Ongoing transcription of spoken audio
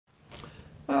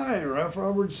Hi, Ralph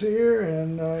Roberts here,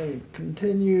 and I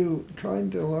continue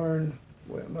trying to learn,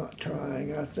 well, not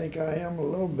trying, I think I am a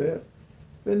little bit,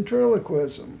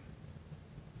 ventriloquism.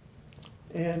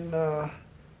 And, of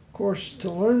course,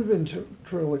 to learn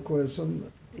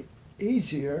ventriloquism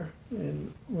easier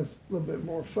and with a little bit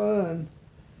more fun,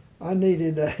 I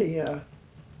needed a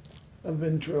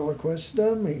ventriloquist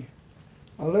dummy.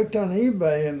 I looked on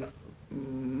eBay, and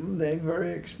they're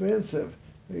very expensive.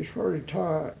 He's pretty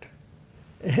tight.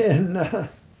 And they're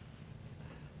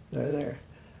there.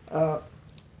 But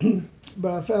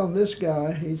I found this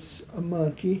guy. He's a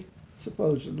monkey,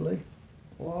 supposedly.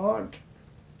 What?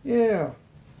 Yeah.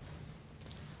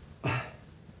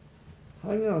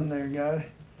 Hang on there, guy.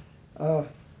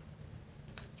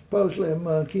 Supposedly a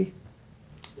monkey,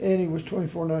 and he was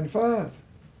 $24.95.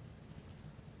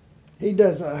 He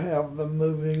doesn't have the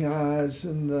moving eyes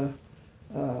and the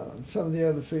some of the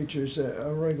other features that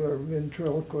a regular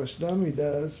ventriloquist dummy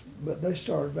does, but they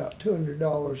start about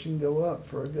 $200 and go up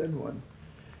for a good one.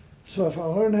 So if I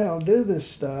learn how to do this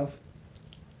stuff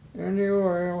in the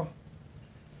URL,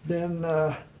 then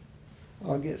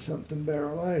I'll get something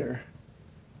better later.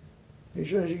 He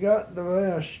says, you got the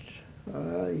best.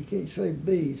 You can't say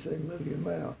bees, they move your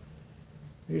mouth.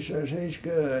 He says, he's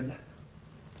good.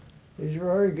 He's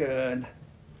very good.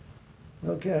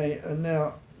 Okay, and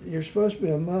now, you're supposed to be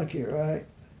a monkey, right?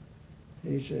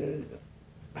 He said,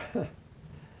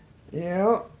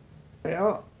 yeah.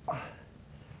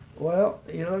 Well,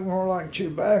 you look more like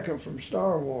Chewbacca from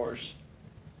Star Wars.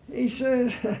 He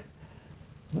said,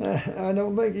 I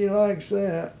don't think he likes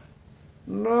that.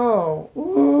 No.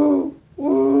 Woo,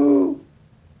 woo.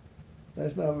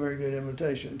 That's not a very good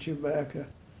imitation of Chewbacca.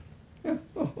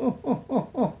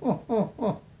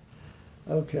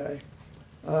 Okay.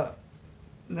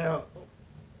 Now,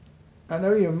 I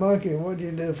know you're a monkey. What do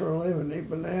you do for a living? Eat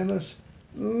bananas?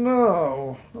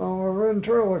 No, I'm a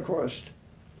ventriloquist.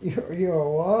 You're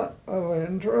a what? A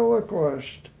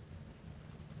ventriloquist.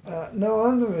 No,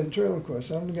 I'm the ventriloquist.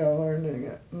 I'm the guy learning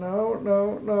it.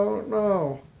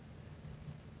 No.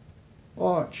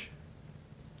 Watch.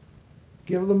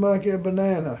 Give the monkey a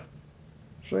banana.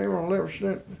 See, my lips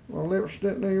didn't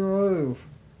even move.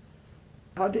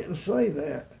 I didn't say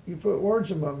that. You put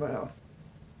words in my mouth.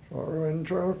 What a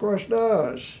ventriloquist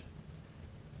does.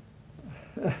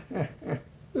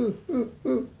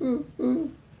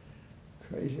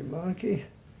 Crazy monkey.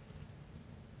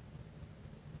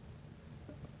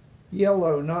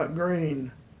 Yellow, not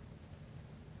green.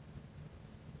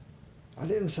 I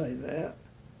didn't say that.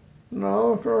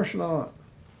 No, of course not.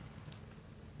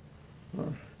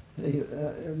 He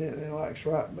evidently likes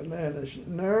ripe bananas.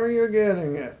 Now you're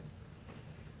getting it.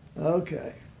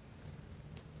 Okay.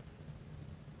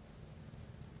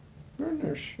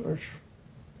 Goodness, there's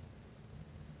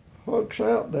hooks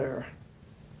out there.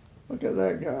 Look at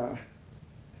that guy.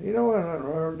 He don't have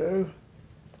nothing to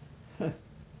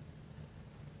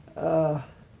do.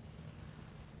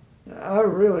 I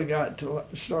really got to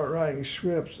start writing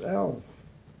scripts. Al,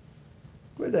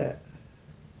 quit that.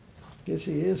 Guess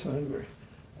he is hungry.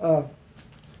 I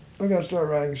got to start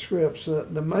writing scripts.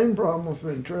 The main problem with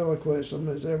ventriloquism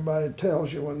is everybody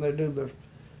tells you when they do the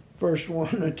first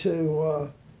one or two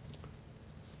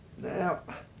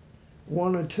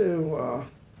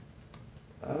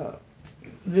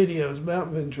videos about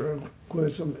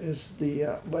ventriloquism is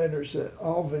the letters that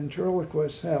all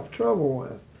ventriloquists have trouble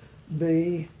with.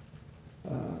 B,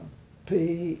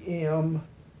 P, M,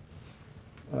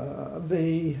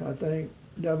 V, I think.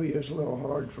 W is a little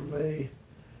hard for me.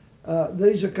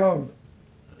 These are called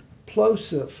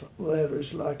plosive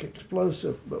letters, like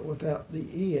explosive, but without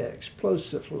the EX,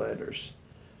 plosive letters.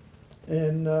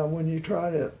 And when you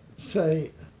try to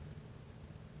say,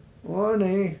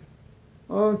 "Lonnie,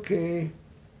 okay,"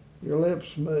 your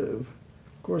lips move.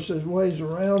 Of course, there's ways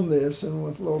around this, and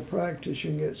with a little practice,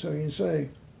 you can get so you can say,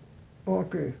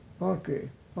 "Okay, okay,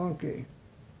 okay,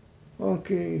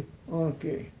 okay,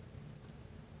 okay."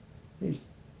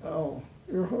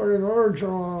 You're hard at words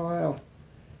on.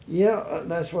 Yeah,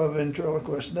 that's what a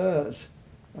ventriloquist does.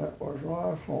 That was what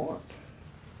I want.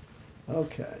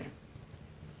 Okay.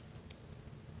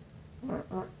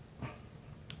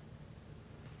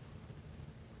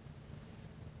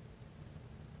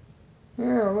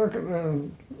 Yeah, look at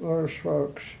them, those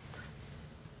folks.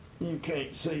 You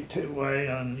can't see two-way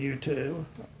on YouTube.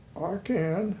 I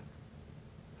can.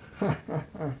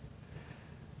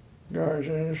 Guys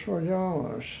in his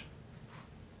pajamas.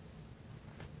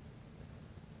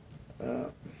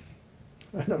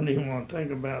 I don't even want to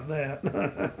think about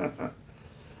that.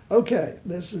 Okay,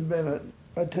 this has been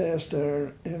a test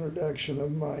or introduction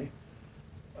of my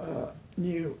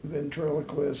new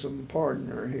ventriloquism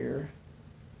partner here.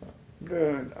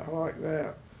 Good, I like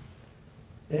that.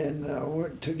 And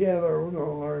together we're going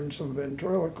to learn some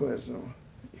ventriloquism.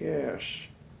 Yes.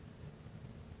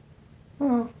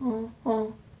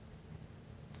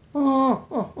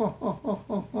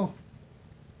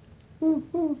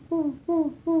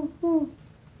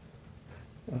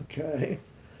 Okay.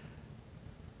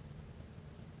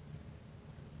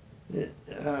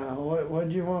 What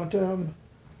do you want them?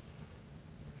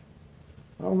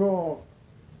 I'm going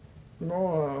to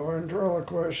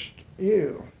ventriloquist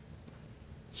you.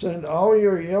 Send all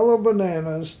your yellow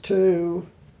bananas to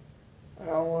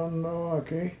Alan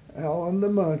the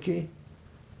monkey,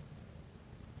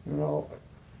 and I'll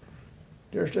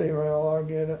just email, I'll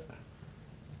get it.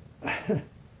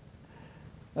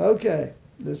 Okay,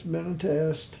 this has been a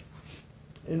test.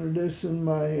 Introducing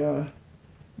my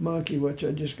monkey, which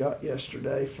I just got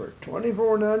yesterday for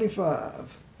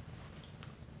 $24.95.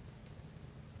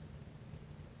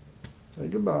 Say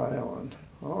goodbye, Alan.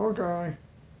 Okay.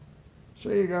 See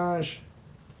you guys.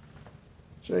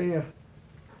 See ya.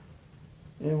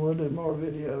 And we'll do more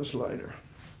videos later.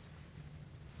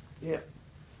 Yep.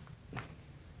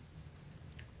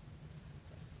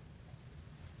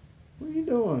 What are you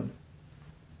doing?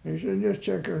 You should just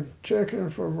checking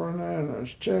for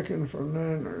bananas, checking for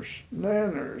nanners.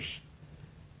 Nanners.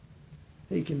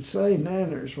 He can say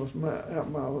nanners without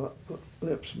my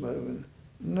lips moving.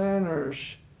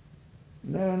 Nanners.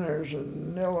 Nanners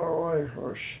and Niller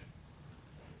wafers.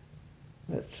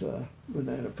 That's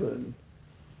banana pudding.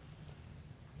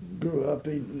 Grew up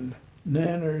eating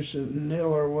nanners and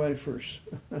Niller wafers.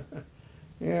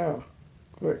 Yeah,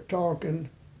 quit talking.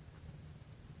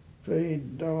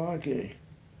 Feed donkey.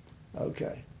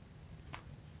 Okay.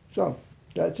 So,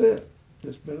 that's it.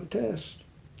 This has been a test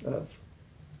of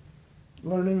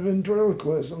learning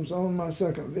ventriloquisms on my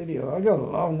second video. I got a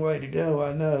long way to go,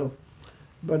 I know.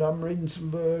 But I'm reading some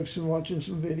books and watching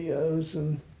some videos,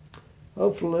 and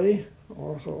hopefully,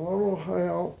 with a little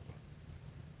help,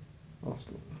 with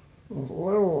a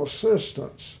little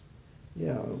assistance.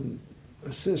 Yeah,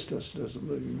 assistance doesn't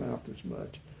move your mouth as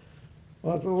much.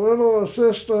 With a little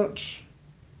assistance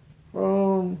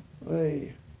from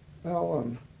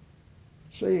Alan.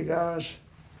 See you guys.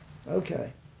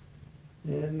 Okay.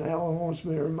 And Alan wants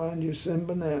me to remind you to send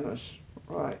bananas.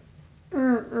 Right.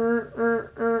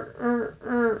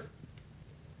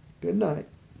 Good night.